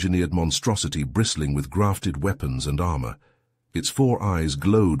bioengineered monstrosity bristling with grafted weapons and armor. Its 4 eyes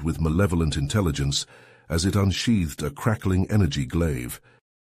glowed with malevolent intelligence as it unsheathed a crackling energy glaive.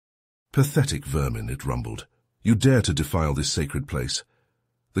 "Pathetic vermin," it rumbled. "You dare to defile this sacred place.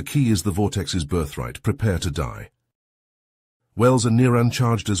 The key is the Vortex's birthright. Prepare to die." Wells and Neran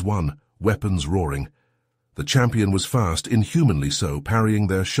charged as one, weapons roaring. The champion was fast, inhumanly so, parrying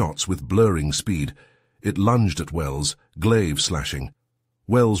their shots with blurring speed. It lunged at Wells, glaive slashing.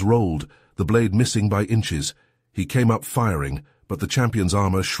 Wells rolled, the blade missing by inches. He came up firing, but the champion's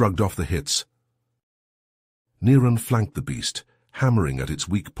armor shrugged off the hits. Neran flanked the beast, hammering at its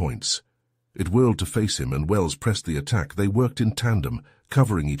weak points. It whirled to face him, and Wells pressed the attack. They worked in tandem,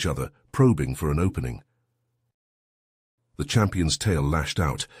 covering each other, probing for an opening. The champion's tail lashed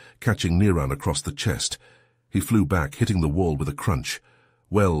out, catching Neran across the chest. He flew back, hitting the wall with a crunch.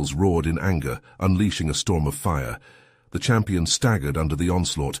 Wells roared in anger, unleashing a storm of fire. The champion staggered under the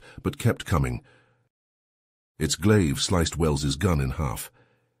onslaught, but kept coming. Its glaive sliced Wells's gun in half.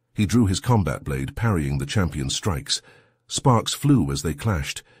 He drew his combat blade, parrying the champion's strikes. Sparks flew as they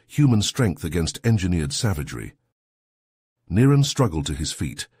clashed, human strength against engineered savagery. Niran struggled to his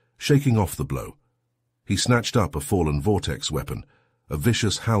feet, shaking off the blow. He snatched up a fallen vortex weapon, a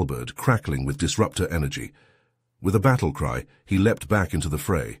vicious halberd crackling with disruptor energy. With a battle cry, he leapt back into the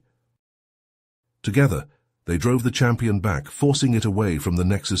fray. Together, they drove the champion back, forcing it away from the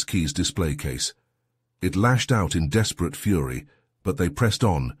Nexus Key's display case. It lashed out in desperate fury, but they pressed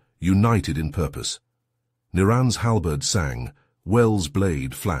on, united in purpose. Niran's halberd sang, Wells'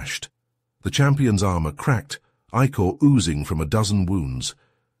 blade flashed. The champion's armor cracked, ichor oozing from a dozen wounds.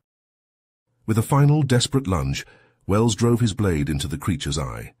 With a final desperate lunge, Wells drove his blade into the creature's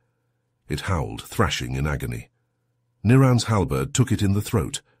eye. It howled, thrashing in agony. Niran's halberd took it in the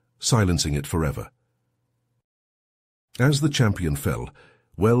throat, silencing it forever. As the champion fell,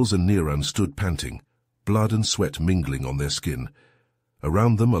 Wells and Niran stood panting, blood and sweat mingling on their skin.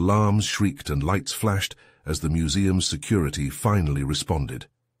 Around them alarms shrieked and lights flashed as the museum's security finally responded.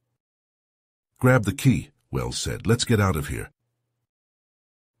 "Grab the key," Wells said. "Let's get out of here."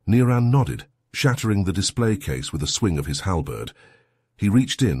 Niran nodded, shattering the display case with a swing of his halberd. He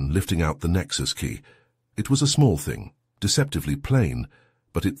reached in, lifting out the Nexus Key. It was a small thing, deceptively plain,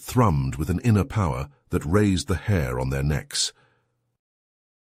 but it thrummed with an inner power that raised the hair on their necks.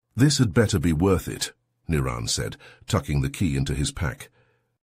 "This had better be worth it," Niran said, tucking the key into his pack.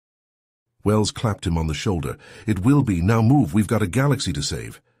 Wells clapped him on the shoulder. "It will be. Now move. We've got a galaxy to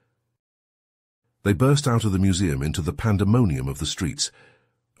save." They burst out of the museum into the pandemonium of the streets.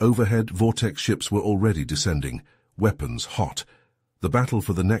 Overhead, vortex ships were already descending, weapons hot. The battle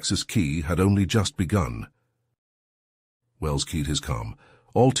for the Nexus Key had only just begun. Wells keyed his calm.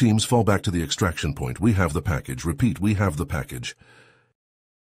 "All teams fall back to the extraction point. We have the package. Repeat, we have the package."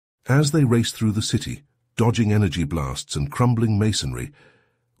 As they raced through the city, dodging energy blasts and crumbling masonry,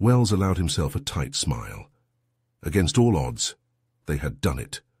 Wells allowed himself a tight smile. Against all odds, they had done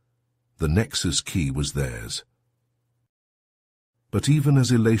it. The Nexus Key was theirs. But even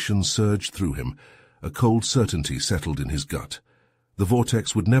as elation surged through him, a cold certainty settled in his gut. The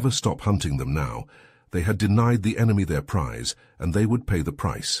vortex would never stop hunting them now. They had denied the enemy their prize, and they would pay the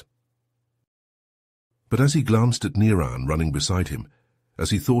price. But as he glanced at Niran running beside him,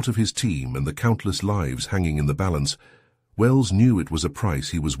 as he thought of his team and the countless lives hanging in the balance, Wells knew it was a price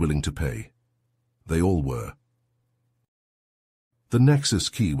he was willing to pay. They all were. The Nexus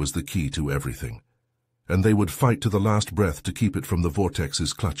Key was the key to everything, and they would fight to the last breath to keep it from the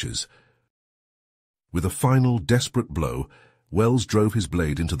vortex's clutches. With a final, desperate blow, Wells drove his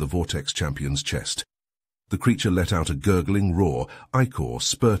blade into the vortex champion's chest. The creature let out a gurgling roar, ichor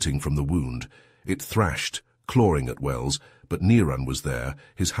spurting from the wound. It thrashed, clawing at Wells, but Niran was there,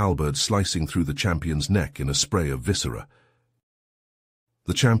 his halberd slicing through the champion's neck in a spray of viscera.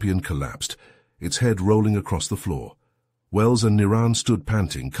 The champion collapsed, its head rolling across the floor. Wells and Niran stood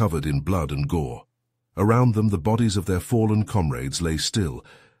panting, covered in blood and gore. Around them the bodies of their fallen comrades lay still,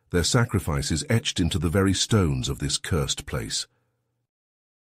 their sacrifices etched into the very stones of this cursed place.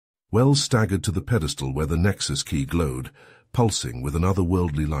 Wells staggered to the pedestal where the Nexus Key glowed, pulsing with an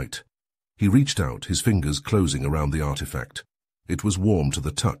otherworldly light. He reached out, his fingers closing around the artifact. It was warm to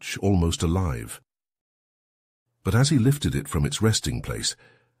the touch, almost alive. But as he lifted it from its resting place,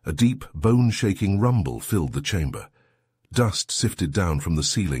 a deep, bone-shaking rumble filled the chamber. Dust sifted down from the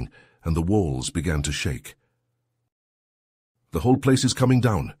ceiling, and the walls began to shake. "The whole place is coming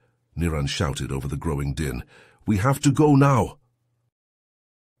down," Niran shouted over the growing din. "We have to go now."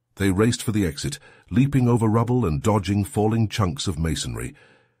 They raced for the exit, leaping over rubble and dodging falling chunks of masonry.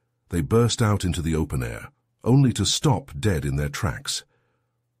 They burst out into the open air, only to stop dead in their tracks.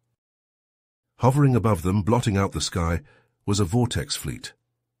 Hovering above them, blotting out the sky, was a vortex fleet.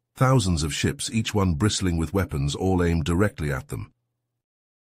 Thousands of ships, each one bristling with weapons, all aimed directly at them.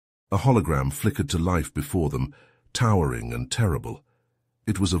 A hologram flickered to life before them, towering and terrible.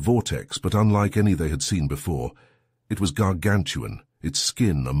 It was a vortex, but unlike any they had seen before. It was gargantuan, its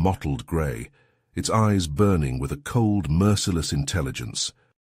skin a mottled grey, its eyes burning with a cold, merciless intelligence.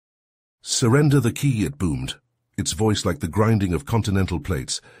 "Surrender the key," it boomed, its voice like the grinding of continental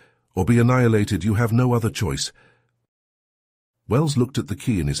plates. "Or be annihilated. You have no other choice." Wells looked at the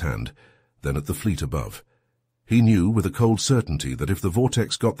key in his hand, then at the fleet above. He knew with a cold certainty that if the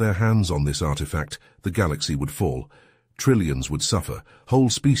vortex got their hands on this artifact, the galaxy would fall. Trillions would suffer, whole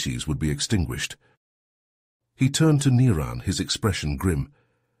species would be extinguished. He turned to Niran, his expression grim.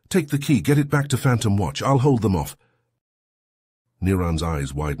 "Take the key, get it back to Phantom Watch. I'll hold them off." Niran's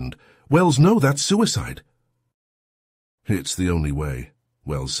eyes widened. "Wells, no, that's suicide." "It's the only way,"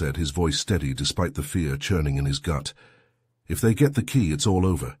 Wells said, his voice steady despite the fear churning in his gut. "If they get the key, it's all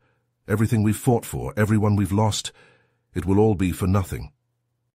over. Everything we've fought for, everyone we've lost, it will all be for nothing."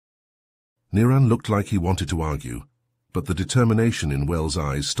 Niran looked like he wanted to argue, But the determination in Wells'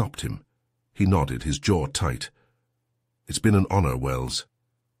 eyes stopped him. He nodded, his jaw tight. "It's been an honor, Wells."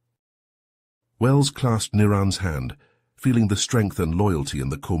 Wells clasped Niran's hand, feeling the strength and loyalty in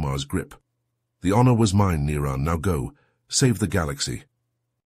the Komar's grip. "The honor was mine, Niran. Now go. Save the galaxy."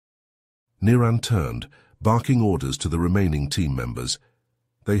 Niran turned, barking orders to the remaining team members.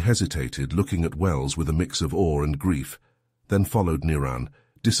 They hesitated, looking at Wells with a mix of awe and grief, then followed Niran,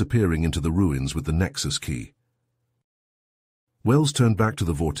 disappearing into the ruins with the Nexus key. Wells turned back to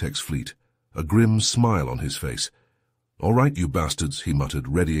the Vortex fleet, a grim smile on his face. "All right, you bastards," he muttered,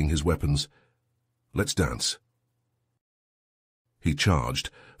 readying his weapons. "Let's dance." He charged,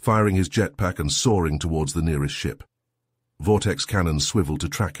 firing his jetpack and soaring towards the nearest ship. Vortex cannons swiveled to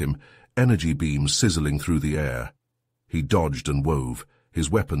track him, energy beams sizzling through the air. He dodged and wove, his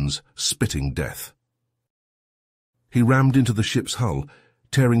weapons spitting death. He rammed into the ship's hull,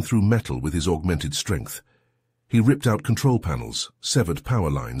 tearing through metal with his augmented strength. He ripped out control panels, severed power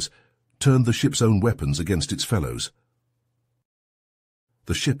lines, turned the ship's own weapons against its fellows.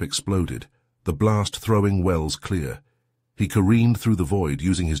 The ship exploded, the blast throwing Wells clear. He careened through the void,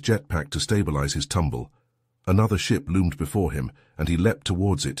 using his jetpack to stabilize his tumble. Another ship loomed before him, and he leapt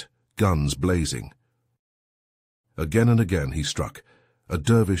towards it, guns blazing. Again and again he struck, a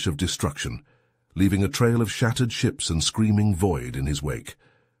dervish of destruction, leaving a trail of shattered ships and screaming void in his wake.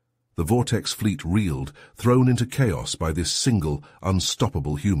 The Vortex fleet reeled, thrown into chaos by this single,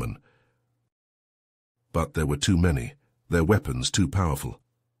 unstoppable human. But there were too many, their weapons too powerful.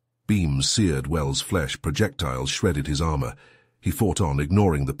 Beams seared Wells' flesh, projectiles shredded his armor. He fought on,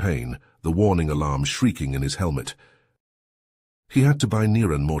 ignoring the pain, the warning alarm shrieking in his helmet. He had to buy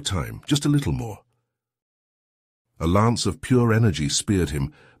Niran more time, just a little more. A lance of pure energy speared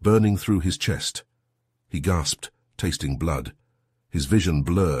him, burning through his chest. He gasped, tasting blood. His vision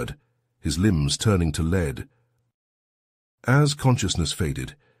blurred, his limbs turning to lead. As consciousness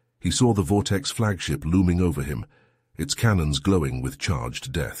faded, he saw the Vortex flagship looming over him, its cannons glowing with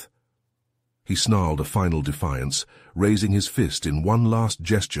charged death. He snarled a final defiance, raising his fist in one last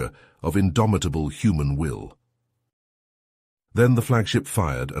gesture of indomitable human will. Then the flagship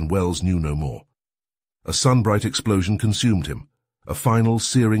fired, and Wells knew no more. A sun-bright explosion consumed him, a final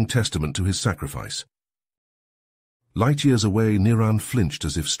searing testament to his sacrifice. Light years away, Niran flinched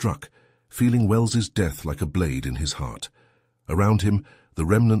as if struck, feeling Wells's death like a blade in his heart. Around him, the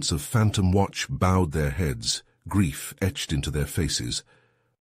remnants of Phantom Watch bowed their heads, grief etched into their faces.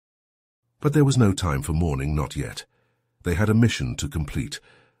 But there was no time for mourning, not yet. They had a mission to complete,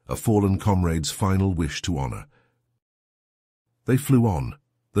 a fallen comrade's final wish to honor. They flew on,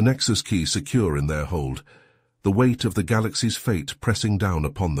 the Nexus key secure in their hold, the weight of the galaxy's fate pressing down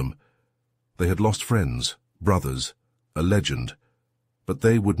upon them. They had lost friends, brothers, a legend, but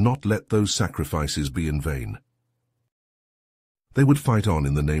they would not let those sacrifices be in vain. They would fight on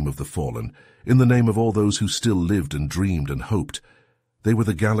in the name of the fallen, in the name of all those who still lived and dreamed and hoped. They were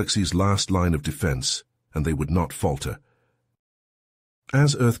the galaxy's last line of defense, and they would not falter.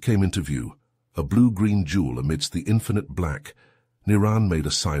 As Earth came into view, a blue-green jewel amidst the infinite black, Niran made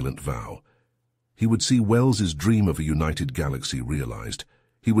a silent vow. He would see Wells's dream of a united galaxy realized.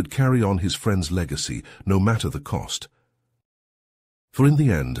 He would carry on his friend's legacy, no matter the cost. For in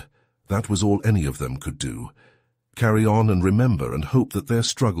the end, that was all any of them could do. Carry on and remember and hope that their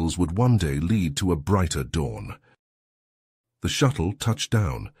struggles would one day lead to a brighter dawn. The shuttle touched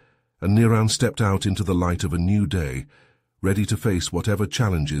down, and Niran stepped out into the light of a new day, ready to face whatever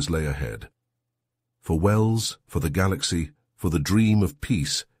challenges lay ahead. For Wells, for the galaxy, for the dream of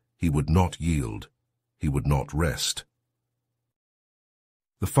peace, he would not yield. He would not rest.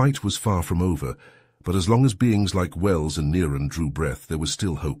 The fight was far from over, but as long as beings like Wells and Niran drew breath, there was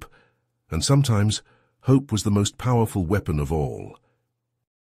still hope. And sometimes, hope was the most powerful weapon of all.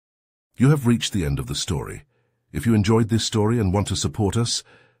 You have reached the end of the story. If you enjoyed this story and want to support us,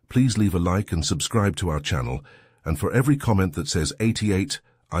 please leave a like and subscribe to our channel, and for every comment that says 88,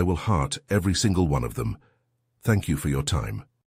 I will heart every single one of them. Thank you for your time.